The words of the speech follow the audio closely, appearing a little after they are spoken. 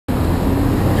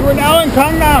doing,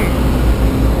 Gangnam?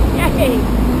 Yay!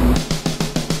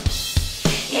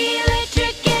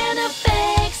 Electric and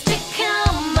effects to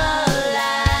come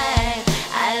alive.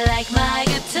 I like my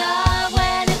guitar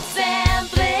when it's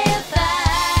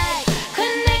amplified.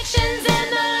 Connections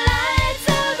and the lights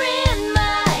are in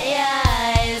my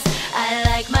eyes. I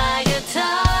like my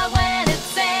guitar when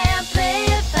it's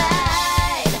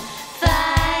amplified.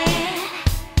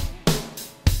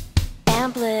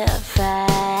 Amplified.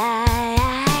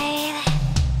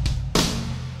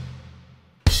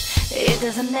 It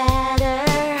doesn't matter,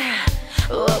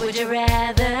 what would you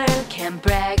rather? Can't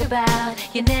brag about,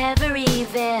 you never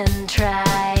even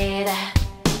tried.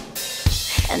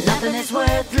 And nothing is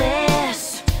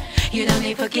worthless, you don't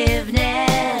need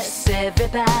forgiveness.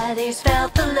 Everybody's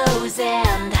felt the lows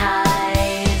and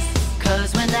highs.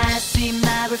 'Cause when I see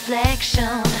my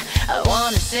reflection, I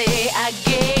wanna say I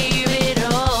gave it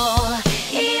all.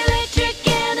 Electric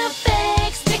and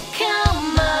effects to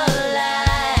come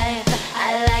alive. I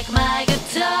like my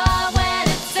guitar when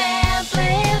it's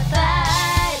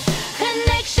amplified.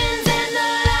 Connections and the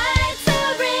lights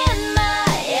are in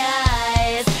my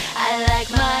eyes. I like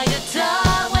my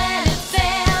guitar when it's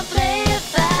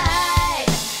amplified.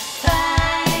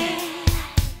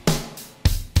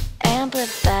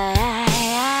 Amplified.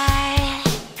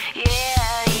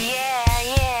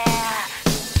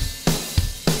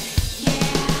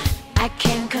 I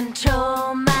can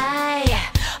control my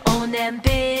own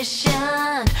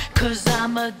ambition, 'cause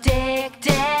I'm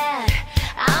addicted.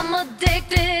 I'm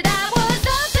addicted. I was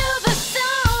up till the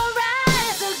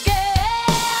sunrise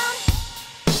again.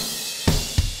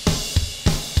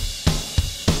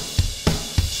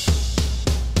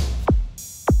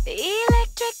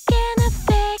 Electric and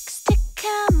effects to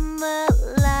come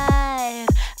alive.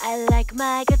 I like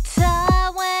my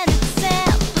guitar when it's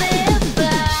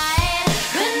amplified.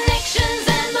 Connections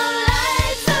and the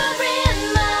lights are in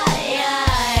my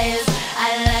eyes. I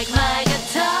like my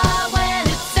guitar when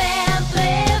it's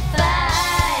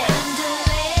amplified. I'm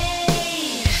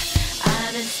delayed,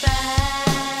 I'm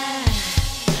inspired.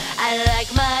 I like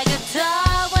my guitar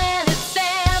when it's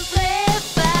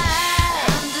amplified.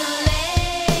 I'm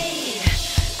delayed,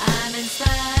 I'm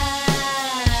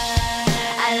inspired.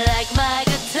 I like my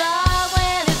guitar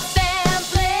when it's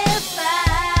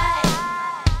amplified.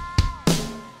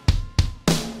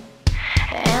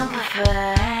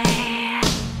 Amplified.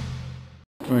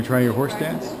 You want to try your horse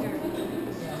dance?